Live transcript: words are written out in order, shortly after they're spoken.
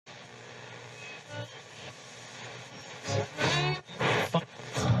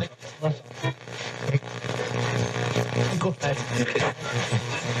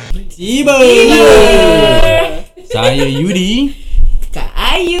Tiba. Saya Yudi. Kak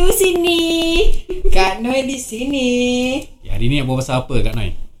Ayu sini. Kak Noi di sini. Hari ni nak buat pasal apa Kak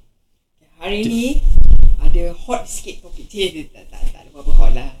Noi? Hari ni ada hot sikit topik. Tak ada apa-apa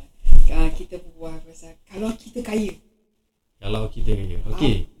hot lah. Kita buat pasal kalau kita kaya.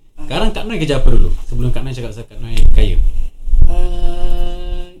 Okey. Sekarang Kak Noi kerja apa dulu? Sebelum Kak Noi cakap pasal Kak Noi kaya.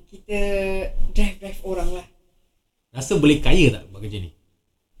 Kita drive orang lah. Rasa boleh kaya tak buat kerja ni?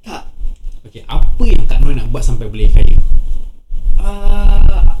 Tak. Okey, apa yang Kak Noi nak buat sampai boleh kaya?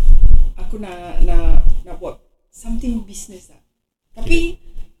 Aku nak buat something business lah. Tapi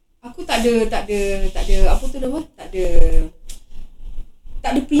aku tak ada apa tu nama? Tak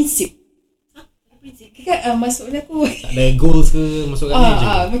ada prinsip. Prinsip. Kan maksudnya aku tak ada goals ke masuk kat ni je.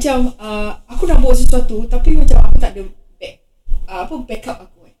 Macam aku nak buat sesuatu tapi macam aku tak ada backup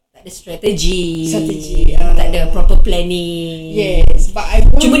aku. Tak ada strategi. Tak ada proper planning. Yes, but I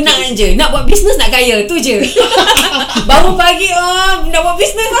want cuma nak je. Nak buat bisnes nak kaya. Tu je. Bangun pagi nak buat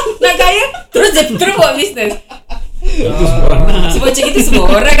bisnes nak kaya. Terus buat bisnes. Itu semua orang nak. Sebab macam itu semua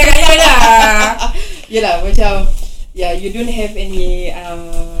orang dah kaya dah. Yelah macam you don't have any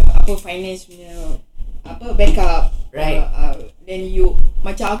finance punya backup. Right. Then you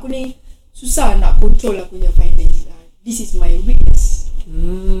macam aku ni susah nak control aku punya finance. This is my weakness.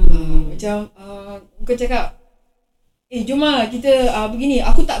 Macam kau cakap jom lah kita begini.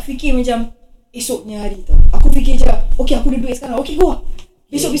 Aku tak fikir macam esoknya hari tau. Aku fikir je okay aku ada duit sekarang, okay go lah.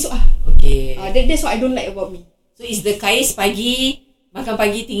 Besok-besok Okay. That's what I don't like about me. So is the kaya pagi, makan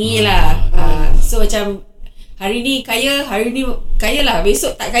pagi tinggi lah. So macam hari ni kaya lah.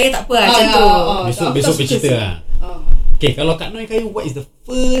 Besok tak kaya tak apa lah macam tu. Besok bercerita lah. Okay, kalau Kak Noi kaya, what is the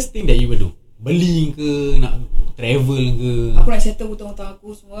first thing that you will do? Beli ke, nak travel ke? Aku nak settle hutang-hutang aku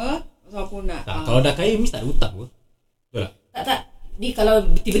semua. So aku nak kalau dah kaya mesti tak ada hutang ke? Betul tak? Tak. Ni kalau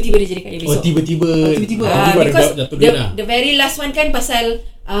tiba-tiba dia jadi kaya besok. Tiba-tiba because jatuh duit dah. The very last one kan pasal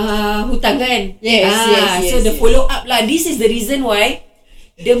hutang kan. Yes. So the follow up lah. This is the reason why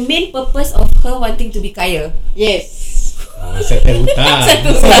the main purpose of her wanting to be kaya. Yes. Settle hutang.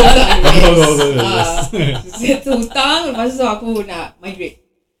 Settle hutang. Lepas tu aku nak migrate.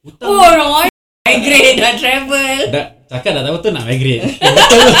 Hutang. Migrate dah travel. Cakap dah tahu tu nak migrate.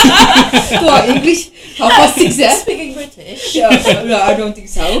 Tu English half 6 Speaking British. I don't think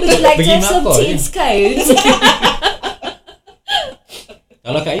so. Would you like to Pergi have some Melaka, tea and scones?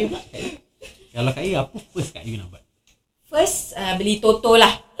 Kalau kaya apa first Kak Yu nak buat? First beli Toto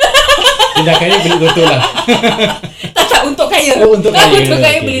lah. Dah kaya beli Toto lah. Tak untuk kaya. Untuk kaya. Untuk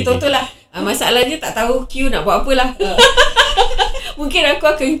kaya beli Okay. Toto lah. Masalahnya tak tahu queue nak buat apa lah. Mungkin aku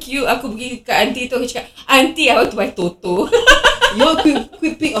akan queue. Aku pergi ke aunty tu. Aku cakap, aunty I want to buy Toto. Your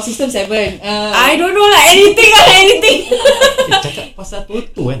quick pick or system 7. I don't know lah. Anything. Cakap pasal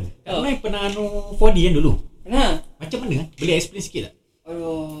Toto kan. Kak Noi pernah 4D kan dulu. Pernah. Macam mana kan? Boleh explain sikit tak?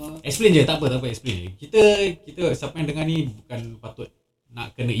 Explain Explain je, tak apa explain je. Kita siapa yang dengar ni bukan patut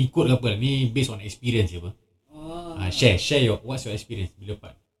nak kena ikut ke apa. Ni based on experience je apa. Share what's your experience bila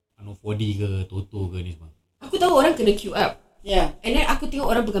part 4D ke Toto ke ni semua. Aku tahu orang kena queue up. Yeah. And then aku tengok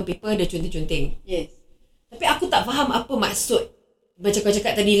orang pegang paper dia conteng-conteng. Yes. Tapi aku tak faham apa maksud. Macam kau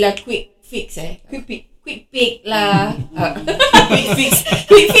cakap tadi lah quick fix Quick pick lah.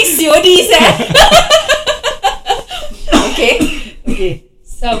 Quick fix COD Okay.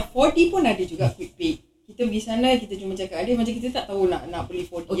 So 4D pun ada juga quick pick. Kita pergi sana, kita cuma cakap dia macam kita tak tahu nak beli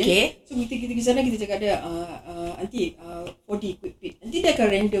 4D. Okay. So kita pergi sana, kita cakap dia aunty 4D quick pick. Nanti dia akan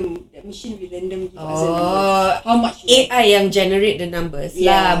random, that machine will random give us how much AI yang generate the numbers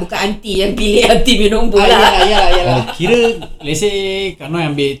Yeah. lah. Bukan aunty yang pilih aunty punya nombor lah. Yalah. Kira let's say Kak Noi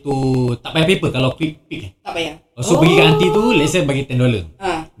ambil tu tak payah paper kalau quick pick. Tak payah. So pergi ke aunty tu let's say bagi $10.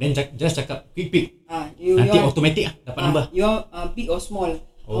 Then just cakap quick pick. Nanti automatic dapat nambah. You big or small?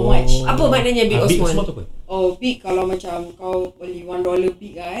 How much? Apa maknanya big or big small? tu apa? Big kalau macam kau beli $1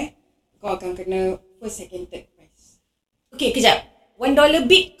 big kau akan kena first, second, third price. Okay, kejap. $1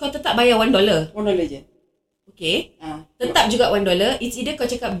 big kau tetap bayar $1. $1 je. Okay. Tetap juga $1. It's either kau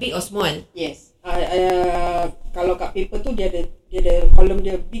cakap big or small. Yes. Kalau kat paper tu dia ada kolom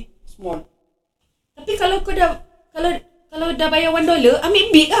dia big, small. Tapi kalau kau dah dah bayar $1, ambil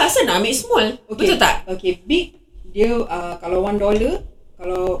big lah. Asal nak ambil small? Okay. Betul tak? Okay, big dia kalau $1,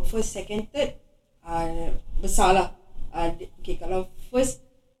 kalau first, second, third besar lah. Okay, kalau first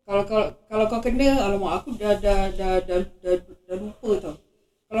kalau kau kena, alamak aku dah lupa tau.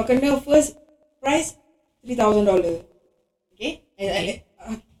 Kalau kena first price $3,000. Okay?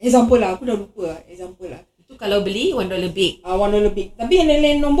 Example lah, aku dah lupa example lah. Itu kalau beli $1 big. $1 big. Tapi yang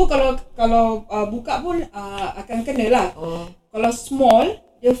lain-lain nombor kalau buka pun akan kena lah. Kalau small,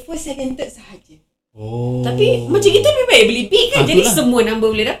 dia first, second, third sahaja. Tapi macam kita lebih baik beli big kan. Jadi itulah. semua number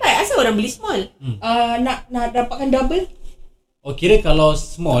boleh dapat. Asal orang beli small? Nak dapatkan double. Kira kalau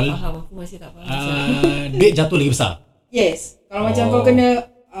small, Faham, aku masih tak faham. duit jatuh lagi besar. Yes. Kalau macam kau kena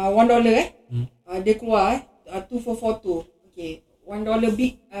 $1 dia keluar 2442. Okay. $1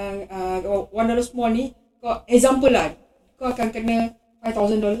 big, $1 small ni, kau example lah, kau akan kena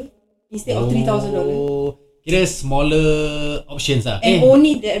 $5,000 instead of $3,000. Kira smaller options lah. And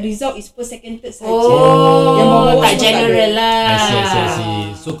only the result is first, second, third saja. Yang bawah tak semua general ada. lah. I see.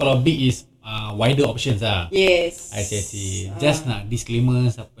 So kalau big is wider options lah. Yes. I see. Just nak disclaimer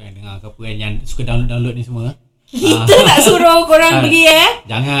siapa yang dengar ke apa yang suka download ni semua. Kita tak suruh korang beli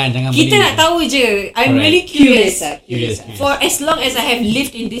Jangan Kita beli. nak tahu je. I'm Correct. really curious. Curious. For as long as I have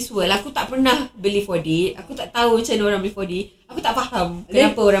lived in this world, aku tak pernah beli 4D. Aku tak tahu macam mana orang beli 4D. Aku tak faham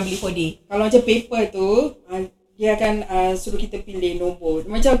kenapa orang beli 4D. Kalau macam paper tu, dia akan suruh kita pilih nombor.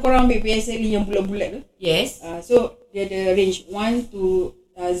 Macam korang ambil PSLE yang bulat-bulat tu. Yes. So dia ada range 1 to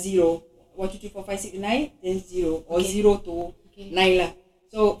 0. 1, 2, 3, 4, 5, 6, 9 then 0. Or 0 to 9 lah.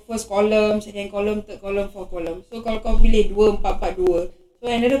 So first column, second column, third column, fourth column. So kalau kau pilih 2, 4, 4, 2. So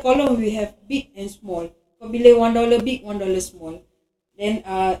another column we have big and small. Kau pilih $1 big, $1 small. Then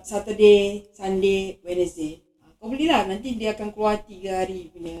Saturday, Sunday, Wednesday. Kau belilah, nanti dia akan keluar 3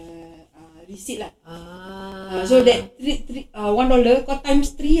 hari punya receipt lah. So that $1 kau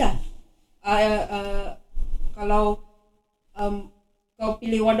times 3 lah. Kalau kau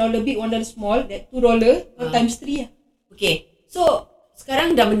pilih $1 big, $1 small, that $2 kau times 3 lah. Okay. So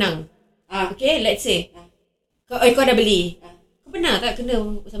sekarang dah menang. Okay, let's say kau dah beli. Kau pernah tak kena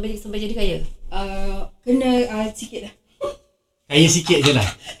sampai jadi kaya? Kena sikit lah. Kaya sikit je lah.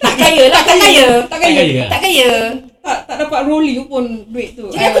 Tak kaya lah, tak kaya. Tak kaya. Tak kaya. Tak dapat rolling pun duit tu.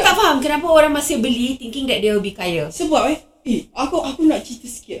 Jadi aku tak faham kenapa orang masih beli thinking that they will be kaya. Sebab aku nak cerita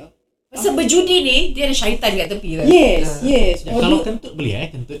sikit lah. Pasal berjudi ni dia ada syaitan kat tepi lah. Yes. Kalau kentut boleh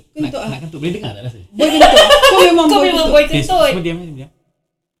kentut. Kentut Nak kentut boleh dengar tak rasa? Boy kentut. Kau memang boy Okay, kentut. semua diam.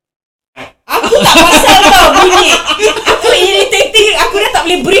 Aku tak pasal tau bunyi. Aku irritating. Aku dah tak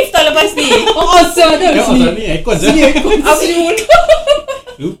boleh breathe tau lepas ni. Asal dah sini. Ni aircon je. Sini aku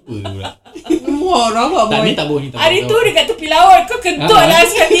Lupa pula. Wah, rabak Tak, boy. ni tak boleh. Hari tu dekat tepi laut kau kentut lah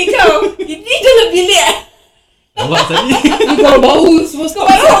sekali kau. Ini dalam bilik. Awak tadi. Kau bau semua Kau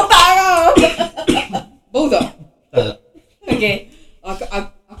baru otak kau. Bau tak? Tak. Okay.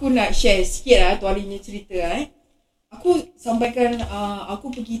 Aku nak share sikit lah tu hari ni cerita Aku sampaikan aku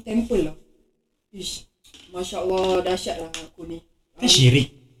pergi temple lah. Ish, Masya Allah, dahsyat lah aku ni. Kan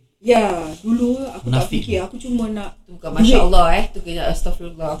syirik. Ya, dulu aku tak Munafik. fikir. Aku cuma nak Tu bukan Masya Allah tu kena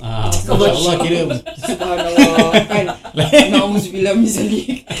astagfirullah. Masya Allah kira. Subhanallah kan. Na'udzubillah min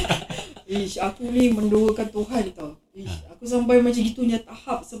zalik. Ish, aku ni mendoakan Tuhan tau. Ish, aku sampai macam gitunya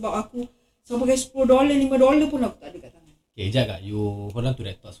tahap sebab aku sampai $10, $5 pun aku tak ada kat tangan. Okay, sekejap Kak. You hold on to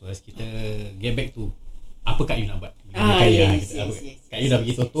that thoughts first. Kita get back to apa Kak Yu nak buat. Yes. Kak Yu dah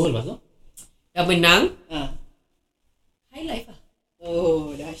pergi Toto lepas tu. Dah menang. High life lah.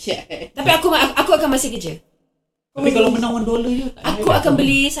 Oh, dahsyat. Tapi aku akan masih kerja. Tapi kalau menang $1 je. Aku akan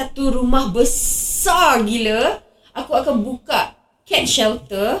beli satu rumah besar gila. Aku akan buka cat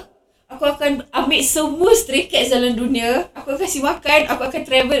shelter. Aku akan ambil semua stray cats dalam dunia. Aku akan kasih makan. Aku akan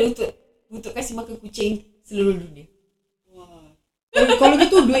travel untuk kasih makan kucing seluruh dunia. Wah. Kalau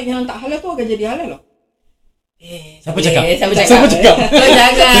gitu duit yang tak halal tu akan jadi halal loh. Siapa cakap? Siapa cakap? Kau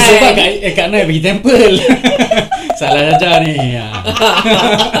jangan. Sebab Kak Nai pergi temple. Salah saja ni.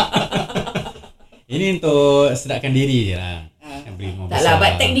 Ini untuk sedapkan diri je lah. Beli rumah Tak lah,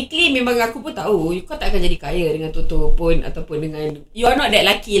 but technically memang aku pun tahu kau tak akan jadi kaya dengan Toto pun ataupun dengan you are not that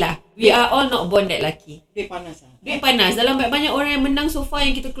lucky lah. We are all not born that lucky. Duit panas lah. Duit panas. Dalam banyak orang yang menang so far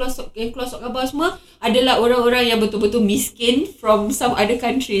yang kita keluar sok khabar semua adalah orang-orang yang betul-betul miskin from some other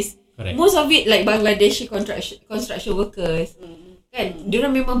countries. Correct. Most of it like Bangladeshi construction workers. Kan?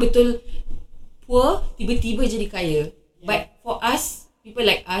 Diorang memang betul poor, tiba-tiba jadi kaya. But for us, people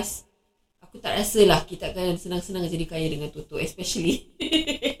like us, aku tak rasa lah kita akan senang-senang jadi kaya dengan Toto, especially.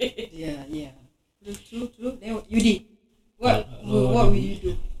 Yeah. True. Then Yudi, what will you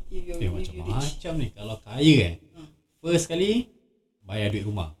do if you rich? Macam-macam ni. Kalau kaya first kali bayar duit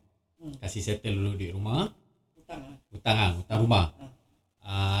rumah. Kasih settle dulu duit rumah. Hutang rumah.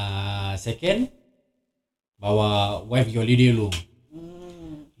 Second, bawa wife pergi holiday dulu.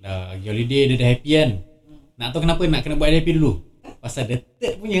 Dah pergi holiday, dia dah happy kan. Nak tahu kenapa nak kena buat happy dulu? Pasal the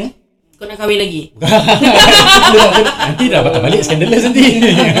third punya Kau nak kahwin lagi? nanti dah patah balik scandalous nanti.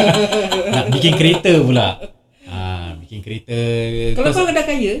 Nak bikin kereta pula. bikin kereta. Kalau kau dah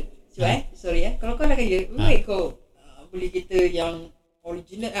kaya, sorry kalau kau dah kaya, baik kau beli kereta yang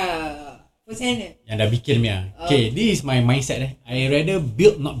original first hand yang dah bikin okay, this is my mindset I rather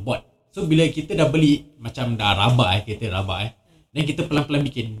build not bought. So bila kita dah beli macam dah rabak kereta rabak dan kita pelan-pelan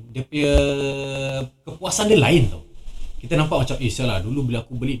bikin, dia punya kepuasan dia lain tau. Kita nampak macam salah, dulu bila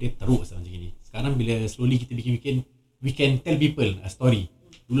aku beli dia teruk macam gini. Sekarang bila slowly kita bikin, we can tell people a story.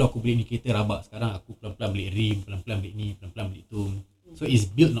 Dulu aku beli ni kereta rabak, sekarang aku pelan-pelan beli rim, pelan-pelan beli ni, pelan-pelan beli tu. So it's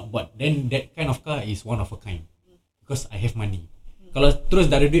built not bought. Then that kind of car is one of a kind, because I have money. Kalau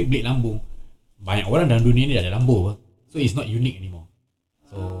terus dari duit beli Lambo, banyak orang dalam dunia ni dah ada Lambo. So it's not unique anymore.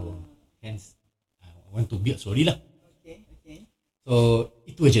 So hence I want to build slowly lah. So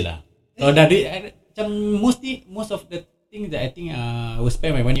itu je lah. Kalau dah duit macam most of the thing that I think I will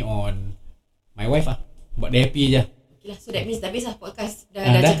spend my money on my wife buat dia happy je. Okay lah, so that means dah habis lah podcast. Dah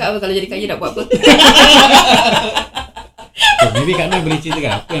cakap apa kalau jadi kaya nak buat apa. So maybe Kak Noi boleh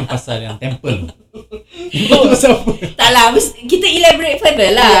ceritakan apa yang pasal yang temple. Pasal apa? Tak lah, kita elaborate further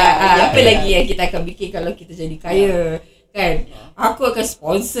lah. Apa lagi yang kita akan bikin kalau kita jadi kaya, kan? Aku akan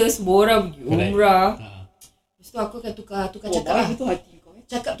sponsor semua orang pergi umrah. Lepas tu aku akan tukar cakap lah. Itu hati kau.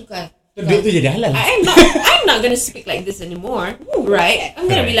 Cakap tukar. Duit tu jadi halal. I'm not gonna speak like this anymore. Right? I'm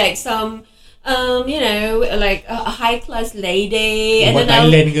gonna be like some like a high class lady. Buat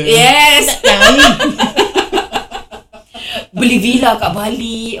Thailand ke? Yes. Beli villa kat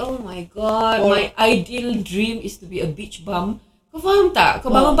Bali. Oh my god. My ideal dream is to be a beach bum. Kau faham tak?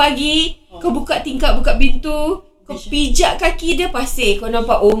 Kau bangun pagi, kau buka tingkap, buka pintu, kau pijak kaki dia pasir, kau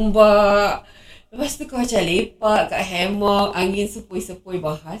nampak ombak. Lepas tu kau macam lepak kat hammock, angin sepoi-sepoi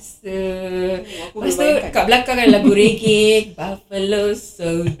bahasa. Lepas tu kat belakang kan lagu reggae, Buffalo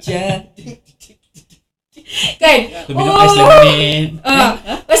Soldier. Kan? Minum ais lemonade.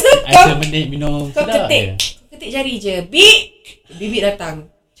 Lepas tu Ais lemonade minum. kau ketik jari je. Bibik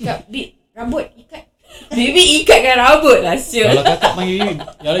datang. Cakap, Bib, rambut ikat. Bibik ikatkan rambut lah siul. Kalau kakak panggil Yudi,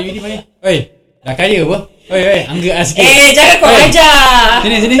 kalau Yudi panggil, oi, dah kaya apa? Oi, angga lah sikit. Jangan kau ajar.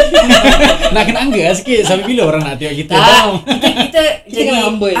 Sini. Nak kena angga lah sikit. Sampai bila orang nak tengok kita? Kita jadi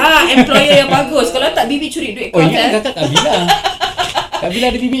employer yang bagus. Kalau tak, Bibi curi duit kau. Ingat kakak Kak Bila. Kak Bila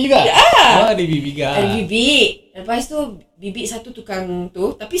ada Bibi juga? Ada Bibi juga. Ada Bibi. Lepas tu, Bibi satu tukang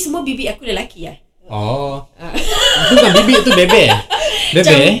tu. Tapi semua Bibi aku lelaki lah. Itu kan Bibi tu bebe.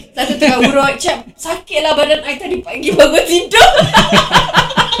 Satu tukang urut. Sakit lah badan I tadi pagi bangun tidur.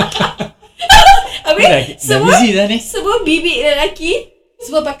 Habis semua bibik lelaki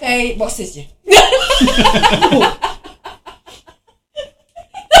semua pakai boxers je.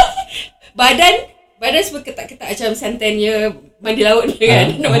 Badan semua ketak-ketak macam centennial mandi laut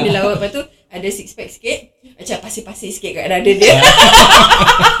kan. Nak mandi laut. Lepas tu ada six pack sikit, macam pasir-pasir sikit kat dada dia.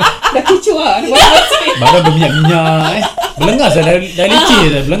 Dah kecoh lah. Badan berminyak-minyak Belengas lah. Dah leceh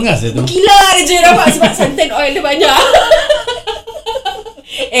dah. Belengas lah tu. Berkilar je nampak sebab santan oil dia banyak.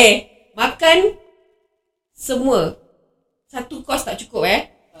 Makan semua satu kos tak cukup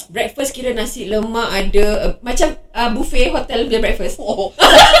breakfast kira nasi lemak ada macam buffet hotel punya breakfast.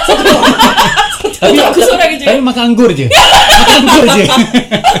 Tapi aku seorang je. Tapi makan anggur je.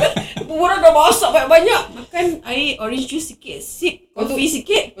 Orang dah masak banyak-banyak. Makan air orange juice sikit, sip kopi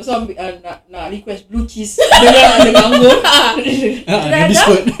sikit. Lepas tu ambil nak request blue cheese dengan anggur. Ada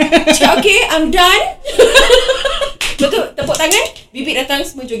biskut. Okay, I'm done. Betul, tepuk tangan. Bibik datang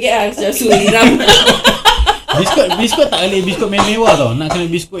semua joget lah. Suruh liram. Biskut tak boleh biskut mewah tau. Nak kena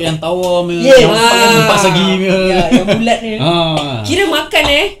biskut yang tawar yang empat segi yang bulat ni. Kira makan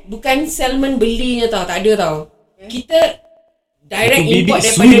bukan salmon belinya tau. Tak ada tau. Kita direct import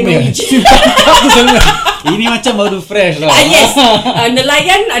daripada Malaysia. Ini macam baru fresh tau. Yes.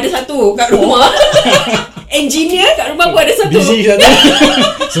 Nelayan ada satu kat rumah. Engineer kat rumah pun ada satu. Busy satu.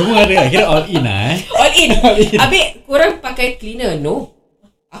 Semua ada. Kira all in lah All in. Habis korang pakai cleaner? No.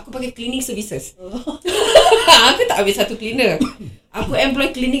 Aku pakai cleaning services. Aku tak ambil satu cleaner. Aku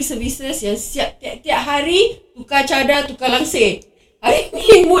employ cleaning services yang siap tiap-tiap hari tukar cadar, tukar langsir. Hari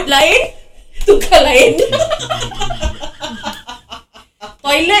ni mood lain, tukar lain.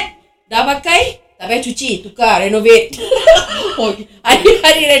 Toilet dah pakai, tak payah cuci, tukar, renovate.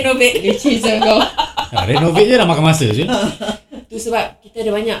 Hari-hari renovate. Leceh je kau. Renovate je dah makan masa je. Tu sebab kita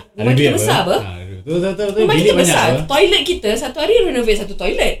ada banyak. Rumah kita besar apa? Betul. Rumah kita besar. Banyak. Toilet kita satu hari renovate satu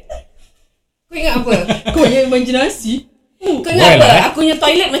toilet. Kau ingat apa? Kau yang imajinasi. Kau ingat apa? Aku punya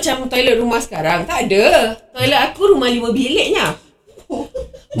toilet macam toilet rumah sekarang. Tak ada. Toilet aku rumah 5 biliknya.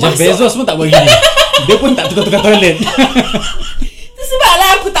 Jeff Bezos pun tak buat gini. Dia pun tak tukar-tukar toilet. Itu sebablah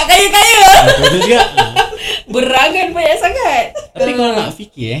aku tak kaya-kaya. Betul juga. Berangan banyak sangat. Tapi kalau nak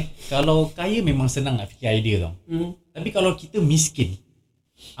fikir kalau kaya memang senang nak fikir idea tau. Tapi kalau kita miskin,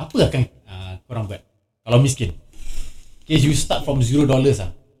 apa akan korang buat? Kalau miskin, okay, you start from $0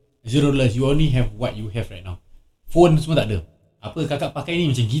 lah. $0, you only have what you have right now. Phone semua tak ada. Apa kakak pakai ni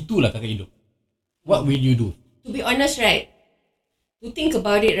macam gitulah kakak hidup. What will you do? To be honest, right? To think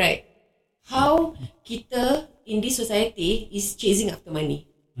about it, right? How kita in this society is chasing after money.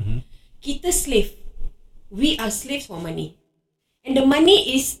 Kita slave. We are slaves for money. And the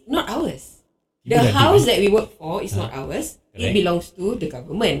money is not ours. The house that we work for is not ours. It belongs to the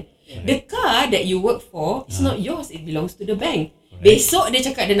government. The car that you work for is not yours. It belongs to the bank. Besok dia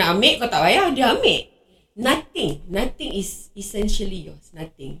cakap dia nak ambil, kau tak payah, dia ambil. Nothing is essentially yours.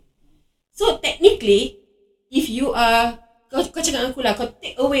 Nothing. So technically, if you are, kau cakap dengan aku lah, kau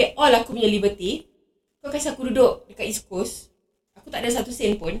take away all aku punya liberty, kau kasi aku duduk dekat East Coast, aku tak ada satu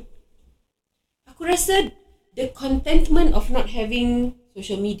sen pun. Aku rasa the contentment of not having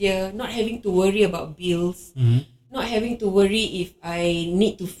social media, not having to worry about bills, not having to worry if I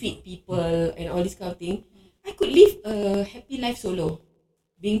need to feed people and all this kind of thing, I could live a happy life solo.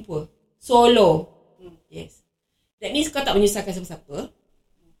 Being poor. Solo. Yes. That means kau tak menyusahkan siapa-siapa.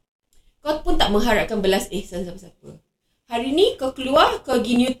 Kau pun tak mengharapkan belas ihsan siapa-siapa. Hari ni kau keluar, kau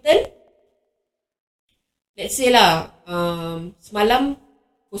pergi Newton. Let's say lah, semalam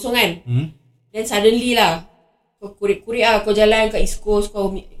kosong kan. Then suddenly lah, kau kurik-kurik lah, kau jalan kat East Coast,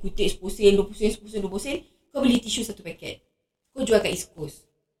 kau kutip 10 sen, 20 sen, 10 sen, 20 sen. Kau beli tisu satu paket. Kau jual kat East Coast.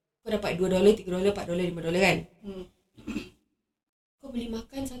 Kau dapat $2, $3, $4, $5 kan. Kau beli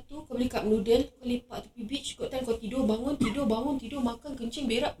makan satu, kau beli cup noodle, kau lepak tepi beach, kau tidur, bangun, makan, kencing,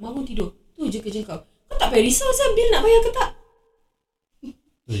 berak, bangun, tidur. Tu je kerja kau. Kau tak payah risau pasal bil nak bayar ke tak.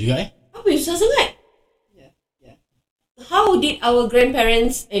 Tu juga Apa yang susah sangat? How did our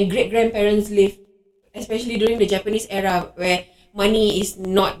grandparents and great-grandparents live? Especially during the Japanese era where money is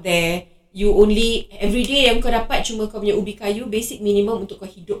not there. You only, every day yang kau dapat cuma kau punya ubi kayu, basic minimum untuk kau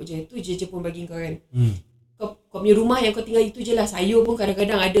hidup je. Tu je pun bagi kau kan. Kau punya rumah yang kau tinggal itu je lah. Sayur pun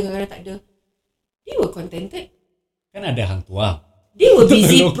kadang-kadang ada, kadang-kadang tak ada. They were contented. Kan ada hang tua. They were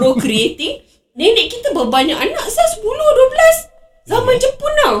busy procreating. Nenek kita berbanyak anak sah 10, 12. Zaman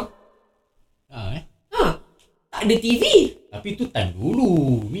Jepun tau. Tak ada TV. Tapi tu time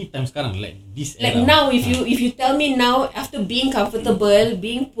dulu. Ni time sekarang. Like this era. Like now, if you tell me now, after being comfortable,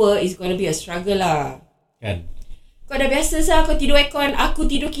 being poor is gonna be a struggle lah. Kan. Kau dah biasa sah, kau tidur aircon, aku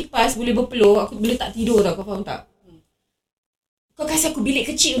tidur kipas, boleh berpeluh, aku boleh tak tidur tau, kau faham tak? Kau kasi aku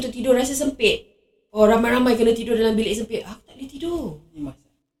bilik kecil untuk tidur, rasa sempit. Oh, ramai-ramai kena tidur dalam bilik sempit. Aku tak boleh tidur.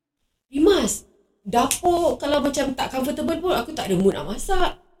 Rimas. Dapur kalau macam tak comfortable pun, aku tak ada mood nak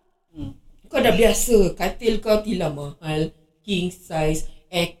masak. Kau dah biasa, katil kau tilam mahal, king size,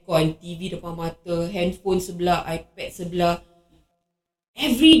 aircon, TV depan mata, handphone sebelah, iPad sebelah.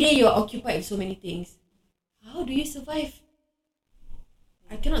 Every day you're occupied with so many things. How do you survive?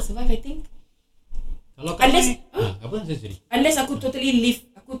 I cannot survive, I think. Kalau unless aku totally leave,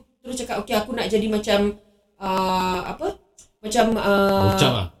 aku terus cakap okay, aku nak jadi macam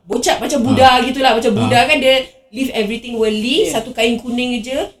bocap macam Buddha gitulah, macam Buddha kan dia leave everything worldly, satu kain kuning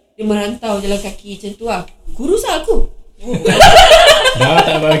je, dia merantau jalan kaki macam tu lah. Kurus lah aku. Dah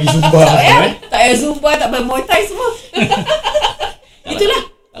tak bagi zumba. Tak payah zumba, tak payah muay thai semua. Itulah.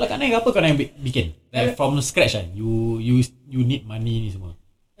 Kalau kat Naik apa kau nak bikin? Like from scratch kan? You need money ni semua.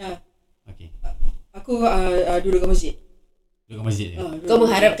 Okay. Aku duduk kat masjid. Duduk kat masjid je? Kau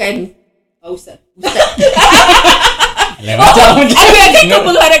mengharapkan Ustaz. Lain macam kau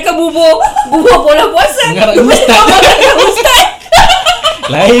mengharapkan bubur bola puasa. Mengharapkan ustaz.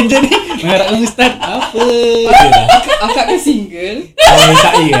 Lain je ni. Mengharapkan ustaz. Apa? Akak kan single. Tak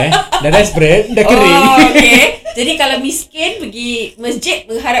dah desperate. Dah kering. Okay. Jadi kalau miskin pergi masjid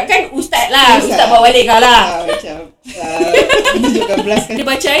mengharapkan ustaz lah. Ustaz bawa balik kau lah. Macam tunjukkan belaskan. Dia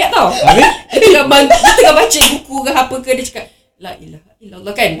baca ayat tau. Dia tengah baca buku ke apa ke, dia cakap la ilaha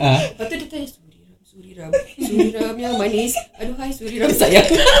illallah kan. Lepas tu dia tanya Suriram yang manis. Aduhai Suriram sayang.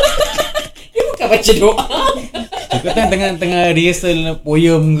 Dia bukan baca doa. Kau tengah rehearsal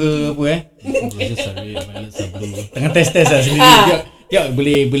poem ke apa tengah test lah sendiri. Tiap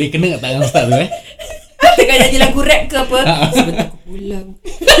boleh kena tak dengan ustaz tu tengah nyanyi lagu rap ke apa. Sebentar aku pulang.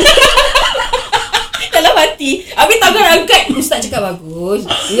 Dalam hati. Habis tangan angkat. Ustaz cakap bagus.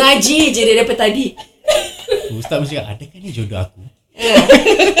 Ngaji je dia daripada tadi. Ustaz mesti cakap, adakah ni jodoh aku?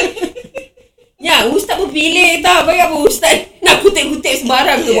 Ya, ustaz pun pilih tak. Bagi apa ustaz nak kutip-kutip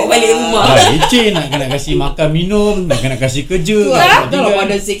sembarang tu bawa balik rumah. Leceh nak kena kasih makan minum, nak kena kasih kerja. Kalau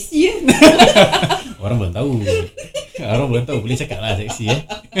pada seksi Orang belum tahu. Orang belum tahu, boleh cakap lah seksi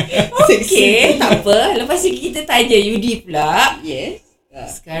Okay, tak apa. Lepas tu kita tanya Yudi pula. Yes.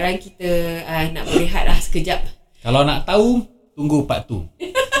 Sekarang kita nak berehat lah sekejap. Kalau nak tahu, tunggu part 2.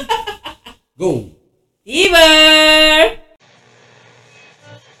 Go. Tiba.